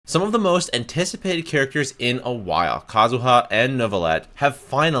Some of the most anticipated characters in a while, Kazuha and Neuvillette, have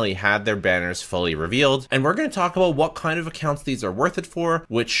finally had their banners fully revealed, and we're going to talk about what kind of accounts these are worth it for,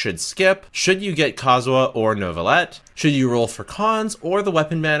 which should skip, should you get Kazuha or Neuvillette, should you roll for cons or the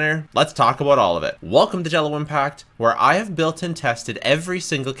weapon banner. Let's talk about all of it. Welcome to Jello Impact, where I have built and tested every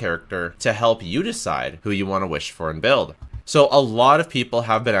single character to help you decide who you want to wish for and build. So a lot of people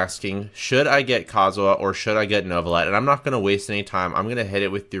have been asking, should I get Kazuha or should I get Neuvillette? And I'm not going to waste any time. I'm going to hit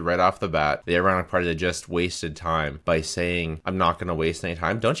it with you right off the bat. The ironic part is I just wasted time by saying I'm not going to waste any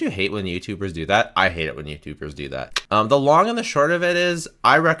time. Don't you hate when YouTubers do that? I hate it when YouTubers do that. The long and the short of it is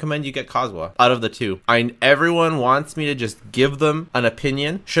I recommend you get Kazuha out of the two. Everyone wants me to just give them an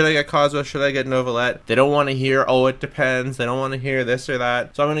opinion. Should I get Kazuha? Should I get Neuvillette? They don't want to hear, oh, it depends. They don't want to hear this or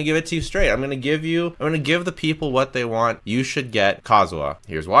that. So I'm going to give it to you straight. I'm going to give the people what they want. You should get Kazuha.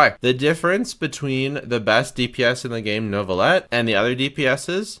 Here's why. The difference between the best DPS in the game, Neuvillette, and the other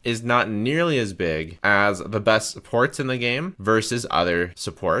DPSs is not nearly as big as the best supports in the game versus other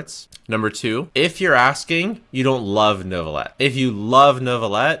supports. Number two, if you're asking, you don't love Neuvillette. If you love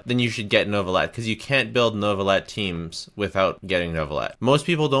Neuvillette, then you should get Neuvillette because you can't build Neuvillette teams without getting Neuvillette. Most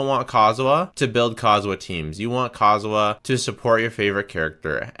people don't want Kazuha to build Kazuha teams. You want Kazuha to support your favorite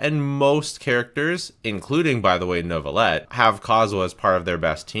character. And most characters, including, by the way, Neuvillette, have Kazuha as part of their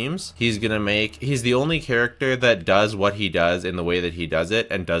best teams. He's the only character that does what he does in the way that he does it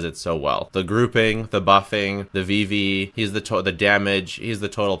and does it so well. The grouping, the buffing, the VV, he's the damage, he's the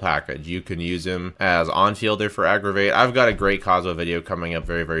total package. You can use him as on-fielder for aggravate. I've got a great Kazuha video coming up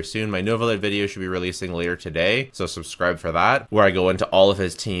very, very soon. My Neuvillette video should be releasing later today, so subscribe for that, where I go into all of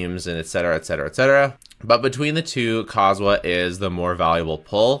his teams and etc, etc, etc. But between the two, Kazuha is the more valuable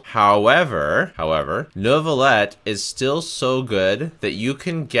pull. However, Neuvillette is still so good that you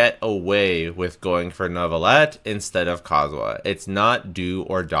can get away with going for Neuvillette instead of Kazuha. It's not do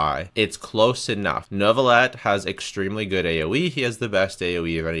or die. It's close enough. Neuvillette has extremely good AoE. He has the best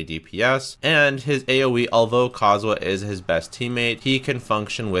AoE of any DPS. And his AoE, although Kazuha is his best teammate, he can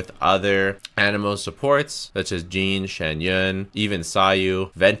function with other Anemo supports, such as Jean, Shen Yun, even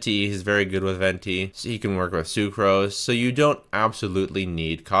Sayu. Venti, he's very good with Venti. So he can work with Sucrose, so you don't absolutely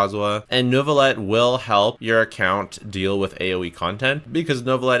need Kazuha. And Neuvillette will help your account deal with AoE content because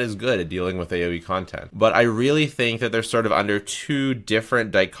Neuvillette is good at dealing with AoE content. But I really think that they're sort of under two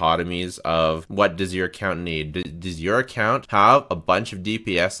different dichotomies of what does your account need. Does your account have a bunch of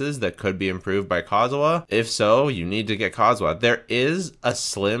DPSs that could be improved by Kazuha? If so, you need to get Kazuha. There is a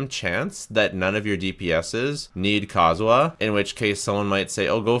slim chance that none of your DPSs need Kazuha, in which case someone might say,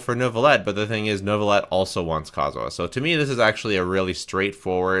 oh, go for Neuvillette, but the thing is Neuvillette also wants Kazuha. So to me, this is actually a really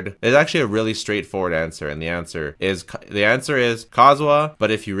straightforward, answer, and the answer is Kazuha. But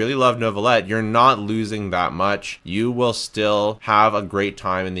if you really love Neuvillette, you're not losing that much. You will still have a great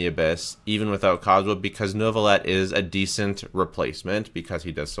time in the Abyss even without Kazuha because Neuvillette is a decent replacement because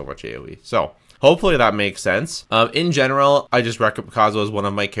he does so much AoE. So hopefully that makes sense. In general, I just recommend Kazuha is one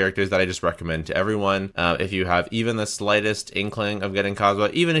of my characters that I just recommend to everyone. If you have even the slightest inkling of getting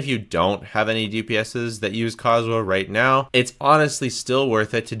Kazuha, even if you don't have any DPSs that use Kazuha right now, it's honestly still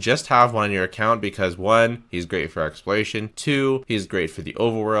worth it to just have one on your account because 1, he's great for exploration, 2, he's great for the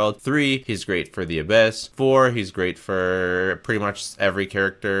overworld, 3, he's great for the Abyss, 4, he's great for pretty much every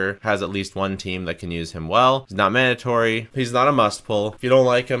character, has at least one team that can use him well. He's not mandatory, he's not a must pull. If you don't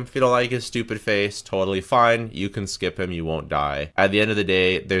like him, if you don't like his stupid face, totally fine. You can skip him, you won't die. At the end of the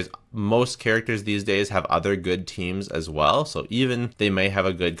day, most characters these days have other good teams as well, so even they may have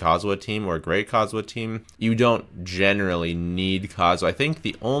a good Kazuha team or a great Kazuha team, you don't generally need Kazuha. I think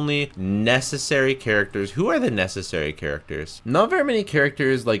the only necessary characters, who are the necessary characters? Not very many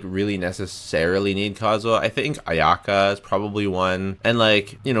characters like really necessarily need Kazuha. I think Ayaka is probably one, and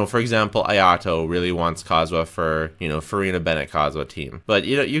like, you know, for example, Ayato really wants Kazuha for, you know, Farina Bennett Kazuha team, but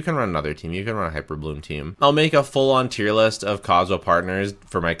you know, you can run another team, you can run a Hyper Bloom team. I'll make a full-on tier list of Kazuha partners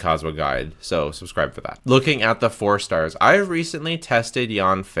for my Kazuha guide, so subscribe for that. Looking at the 4 stars, I recently tested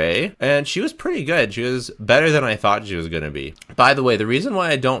Yanfei and she was pretty good. She was better than I thought she was going to be. By the way, the reason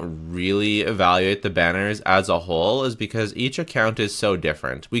why I don't really evaluate the banners as a whole is because each account is so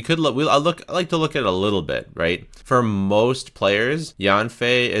different. I like to look at it a little bit, right? For most players,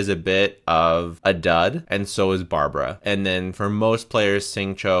 Yanfei is a bit of a dud, and so is Barbara. And then for most players,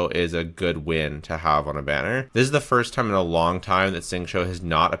 Xingqiu is a good win to have on a banner. This is the first time in a long time that Xingqiu has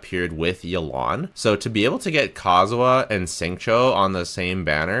not appeared with Yelan. So to be able to get Kazuha and Xingqiu on the same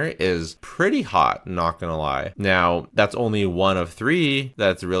banner is pretty hot, not gonna lie. Now, that's only one one of 3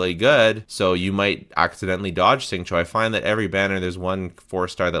 that's really good, so you might accidentally dodge Xingqiu. I find that every banner there's one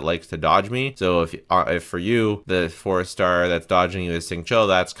 4-star that likes to dodge me. So if for you the 4-star that's dodging you is Xingqiu,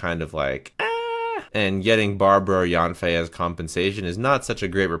 that's kind of like and getting Barbara or Yanfei as compensation is not such a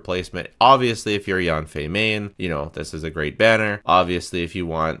great replacement. Obviously, if you're a Yanfei main, you know, this is a great banner. Obviously, if you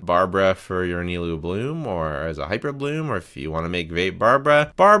want Barbara for your Nilou Bloom or as a Hyper Bloom, or if you want to make Vape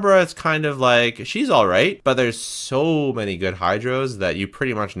Barbara, it's kind of like, she's alright, but there's so many good Hydros that you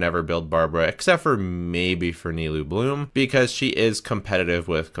pretty much never build Barbara, except for maybe for Nilou Bloom, because she is competitive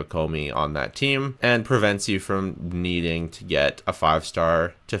with Kokomi on that team and prevents you from needing to get a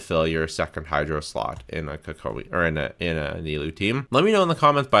 5-star to fill your second Hydro slot in a Kokomi or in a Nilou team. Let me know in the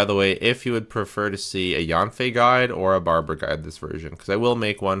comments, by the way, if you would prefer to see a Yanfei guide or a Barbara guide this version, because I will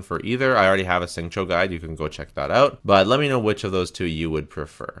make one for either. I already have a Xingqiu guide, you can go check that out, but let me know which of those 2 you would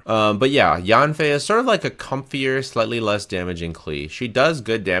prefer. But yeah, Yanfei is sort of like a comfier, slightly less damaging Klee. She does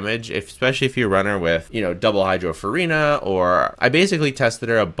good damage, especially if you run her with, you know, double Hydro Farina, or I basically tested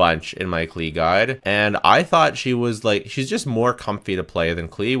her a bunch in my Klee guide, and I thought she was like, she's just more comfy to play than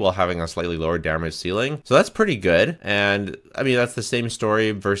Klee while having a slightly lower damage ceiling. So that's pretty good. And I mean, that's the same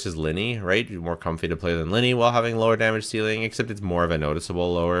story versus Linny, right? You're more comfy to play than Linny while having lower damage ceiling, except it's more of a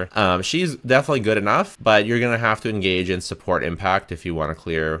noticeable lower. She's definitely good enough, but you're going to have to engage in support impact if you want to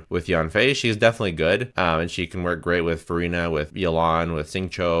clear with Yanfei. She's definitely good. And she can work great with Farina, with Yelan, with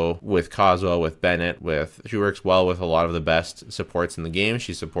Xingqiu, with Kazu, with Bennett, she works well with a lot of the best supports in the game.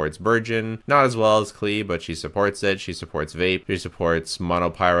 She supports Burgeon, not as well as Klee, but she supports it. She supports Vape. She supports Mono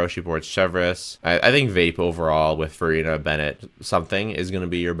Pyro. She supports Chevrolet. I think Vape overall with Farina, Bennett, something is going to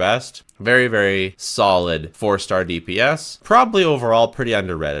be your best. Very, very solid 4-star DPS. Probably overall pretty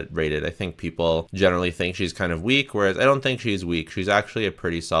underrated. I think people generally think she's kind of weak, whereas I don't think she's weak. She's actually a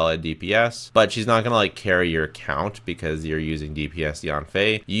pretty solid DPS, but she's not going to like carry your account because you're using DPS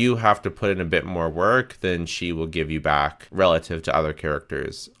Yanfei. You have to put in a bit more work than she will give you back relative to other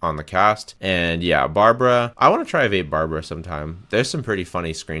characters on the cast. And yeah, Barbara, I want to try Vape Barbara sometime. There's some pretty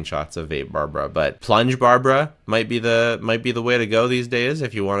funny screenshots of Vape Barbara, but Plunge Barbara might be the way to go these days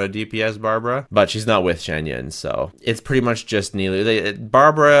if you want a DPS Barbara, but she's not with Shenyan, so it's pretty much just Nilou.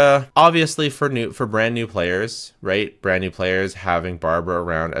 Barbara, obviously for brand new players, right? Brand new players, having Barbara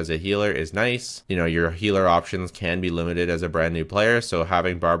around as a healer is nice. You know, your healer options can be limited as a brand new player, so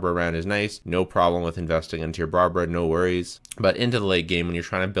having Barbara around is nice. No problem with investing into your Barbara, no worries. But into the late game, when you're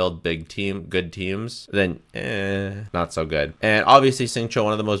trying to build good teams, then not so good. And obviously Xingqiu,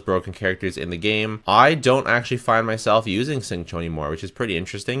 one of the most broken characters in the game. I don't actually find myself using Xingqiu anymore, which is pretty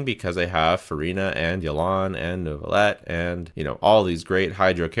interesting because I have Farina and Yelan and Novelet and, you know, all these great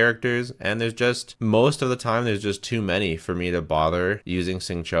Hydro characters, and there's just, most of the time, there's just too many for me to bother using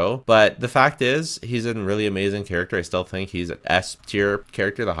Xingqiu. But the fact is, he's a really amazing character. I still think he's an S tier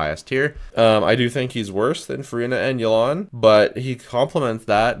character, the highest tier. I do think he's worse than Farina and Yelan, but he complements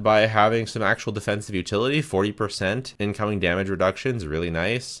that by having some actual defensive utility. 40% incoming damage reduction is really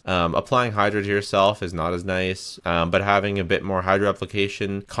nice. Applying Hydro to yourself is not as nice, but having a bit more Hydro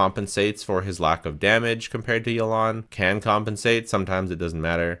application compensates for his lack of damage compared to Yelan. Can compensate. Sometimes it doesn't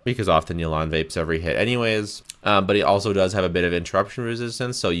matter because often Yelan vapes every hit anyways. But he also does have a bit of interruption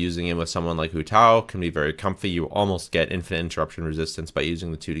resistance, so using him with someone like Hu Tao can be very comfy. You almost get infinite interruption resistance by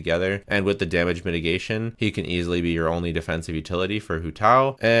using the two together. And with the damage mitigation, he can easily be your only defensive utility for Hu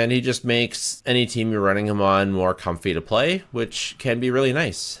Tao. And he just makes any team you're running him on more comfy to play, which can be really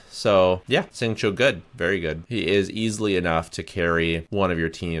nice. So yeah, Xingqiu good, very good. He is easily enough to carry one of your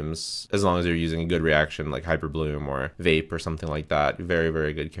teams as long as you're using a good reaction like Hyper Bloom or Vape or something like that. Very,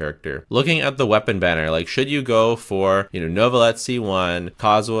 very good character. Looking at the weapon banner, like should you go for, you know, Novelet C1,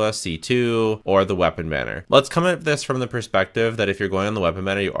 Kazu C2, or the weapon banner? Let's come at this from the perspective that if you're going on the weapon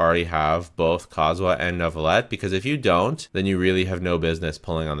banner, you already have both Kazu and Novelet, because if you don't, then you really have no business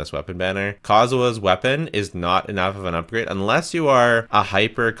pulling on this weapon banner. Kazu's weapon is not enough of an upgrade unless you are a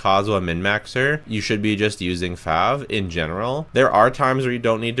hyper Kazu min-maxer. You should be just using Fav in general. There are times where you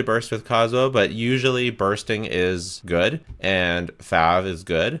don't need to burst with Kazu, but usually bursting is good and Fav is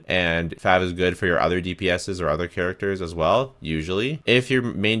good, and Fav is good for your other DPSs or other characters as well, usually. If your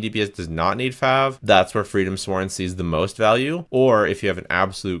main DPS does not need Fav, that's where Freedom Sworn sees the most value, or if you have an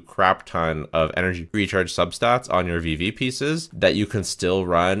absolute crap ton of energy recharge substats on your VV pieces that you can still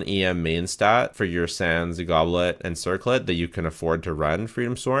run EM main stat for your Sands, Goblet, and Circlet that you can afford to run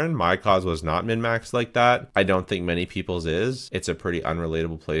Freedom Sworn. My cause was not min-maxed like that. I don't think many people's is. It's a pretty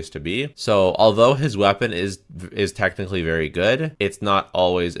unrelatable place to be. So although his weapon is technically very good, it's not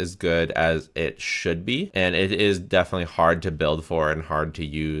always as good as it should be. And and it is definitely hard to build for and hard to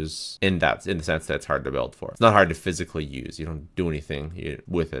use in the sense that it's hard to build for. It's not hard to physically use. You don't do anything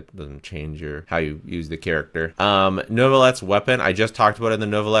with it. It doesn't change how you use the character. Neuvilette's weapon, I just talked about it in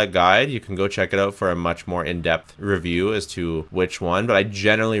the Neuvilette guide. You can go check it out for a much more in-depth review as to which one, but I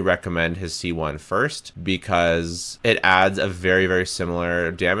generally recommend his C1 first because it adds a very, very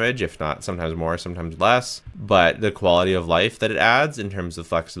similar damage, if not sometimes more, sometimes less, but the quality of life that it adds in terms of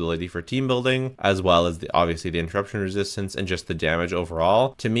flexibility for team building, as well as obviously the interruption resistance and just the damage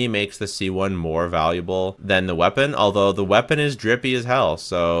overall, to me makes the C1 more valuable than the weapon, although the weapon is drippy as hell.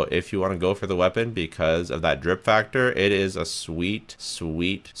 So if you want to go for the weapon because of that drip factor, it is a sweet,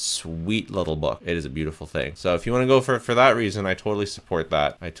 sweet, sweet little book. It is a beautiful thing. So if you want to go for that reason, I totally support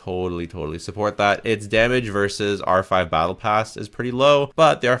that. I totally support that. Its damage versus R5 Battle Pass is pretty low,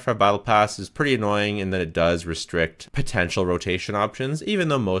 but the R5 Battle Pass is pretty annoying in that it does restrict potential rotation options. Even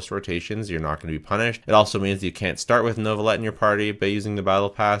though most rotations you're not going to be punished, it also means you can't start with Neuvilette in your party by using the Battle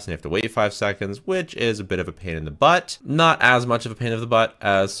Pass, and you have to wait 5 seconds, which is a bit of a pain in the butt. Not as much of a pain of the butt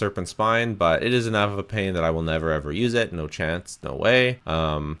as Serpent Spine, but it is enough of a pain that I will never ever use it. No chance, no way.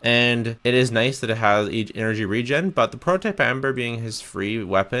 And it is nice that it has each energy regen, but the Prototype Amber being his free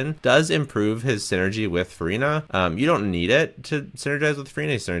weapon does improve his synergy with Farina. You don't need it to synergize with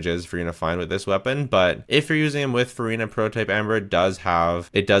Farina. Synergize Farina fine with this weapon, but if you're using him with Farina, Prototype Amber does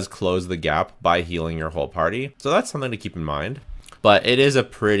close the gap by healing your whole party. So that's something to keep in mind. But it is a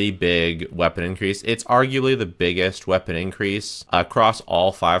pretty big weapon increase. It's arguably the biggest weapon increase across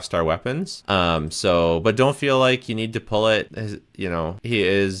all 5-star weapons. But don't feel like you need to pull it. You know, he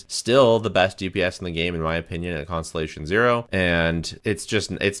is still the best DPS in the game, in my opinion, at Constellation 0. And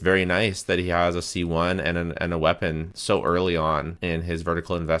it's very nice that he has a C1 and a weapon so early on in his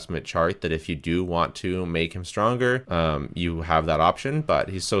vertical investment chart that if you do want to make him stronger, you have that option. But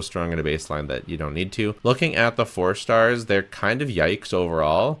he's so strong at a baseline that you don't need to. Looking at the 4-stars, they're kind of yikes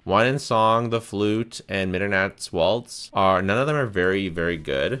overall. Wine and Song, the Flute, and Mitternat's Waltz none of them are very, very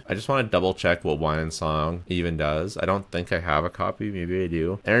good. I just want to double check what Wine and Song even does. I don't think I have a copy. Maybe I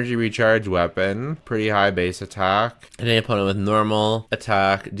do. Energy Recharge weapon, pretty high base attack. Any opponent with normal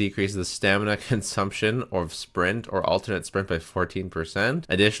attack decreases the stamina consumption of sprint or alternate sprint by 14%.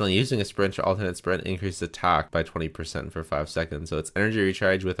 Additionally, using a sprint or alternate sprint increases attack by 20% for 5 seconds. So it's energy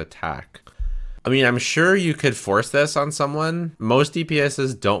recharge with attack. I mean, I'm sure you could force this on someone. Most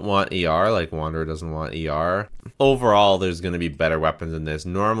DPSs don't want ER, like Wanderer doesn't want ER. Overall, there's going to be better weapons than this.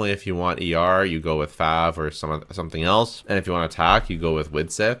 Normally, if you want ER, you go with Fav or something else. And if you want attack, you go with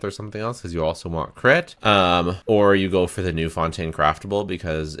Widsith or something else because you also want crit. Or you go for the new Fontaine Craftable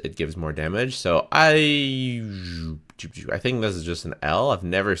because it gives more damage. So I think this is just an L. I've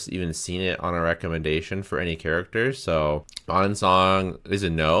never even seen it on a recommendation for any character. So On Song is a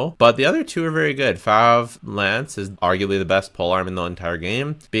no. But the other two are very good. Fav Lance is arguably the best polearm in the entire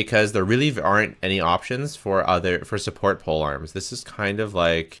game because there really aren't any options for support polearms. This is kind of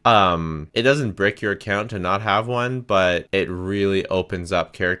like it doesn't brick your account to not have one, but it really opens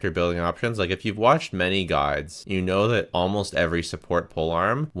up character building options. Like if you've watched many guides, you know that almost every support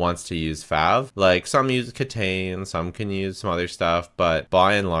polearm wants to use Fav. Like some use Catane, some can use some other stuff, but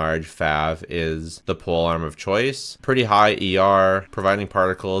by and large, Fav is the polearm of choice. Pretty high ER, providing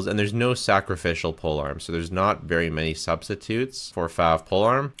particles, and there's no sacrificial polearm, so there's not very many substitutes for Fav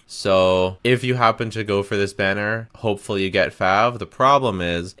polearm. So if you happen to go for this banner, hopefully you get Fav. The problem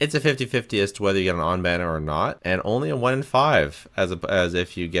is it's a 50-50 as to whether you get an on banner or not, and only a 1 in 5 as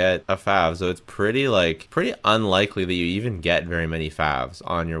if you get a Fav. So it's pretty unlikely that you even get very many Favs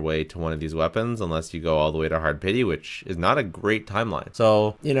on your way to one of these weapons unless you go all the way to Hard Pity, which is not a great timeline.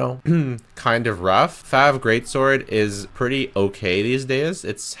 So, you know, kind of rough. Fav Greatsword is pretty okay these days.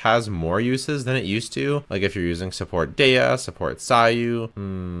 It has more uses than it used to. Like if you're using support Dea, support Sayu,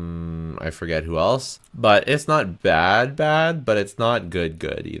 I forget who else. But it's not bad, but it's not good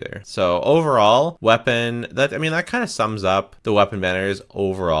either. So overall, weapon, that kind of sums up the weapon banners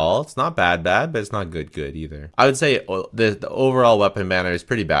overall. It's not bad, but it's not good either. I would say the overall weapon banner is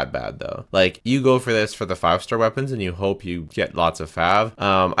pretty bad though. Like you go for this for the 5-star weapons and you hope you get lots of Fav.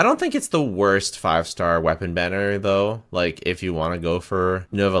 I don't think it's the worst 5-star weapon banner though. Like if you want to go for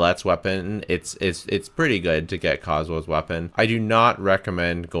Neuvilette's weapon, it's pretty good to get Kazu's weapon. I do not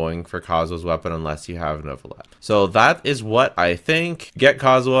recommend going for Kazu's weapon unless you have Neuvilette. So that is what I think. Get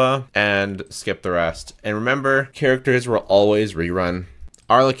Kazu and skip the rest. And remember, characters will always rerun.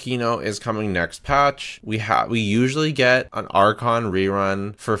 Arlecchino is coming next patch. We usually get an Archon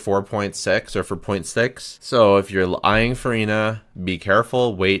rerun for 4.6 or for 0.6. So if you're eyeing Farina, be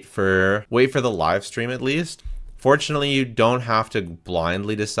careful. Wait for the live stream at least Fortunately, you don't have to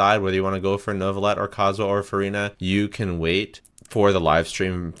blindly decide whether you want to go for Novelet or Kazu or Farina. You can wait for the live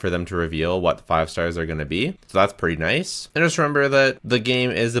stream for them to reveal what the 5 stars are going to be. So that's pretty nice. And just remember that the game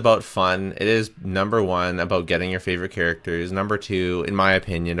is about fun. It is number 1 about getting your favorite characters. Number 2, in my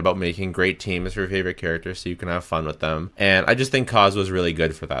opinion, about making great teams for your favorite characters so you can have fun with them. And I just think Kazu is really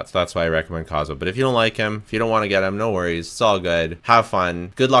good for that. So that's why I recommend Kazu. But if you don't like him, if you don't want to get him, no worries. It's all good. Have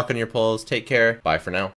fun. Good luck on your pulls. Take care. Bye for now.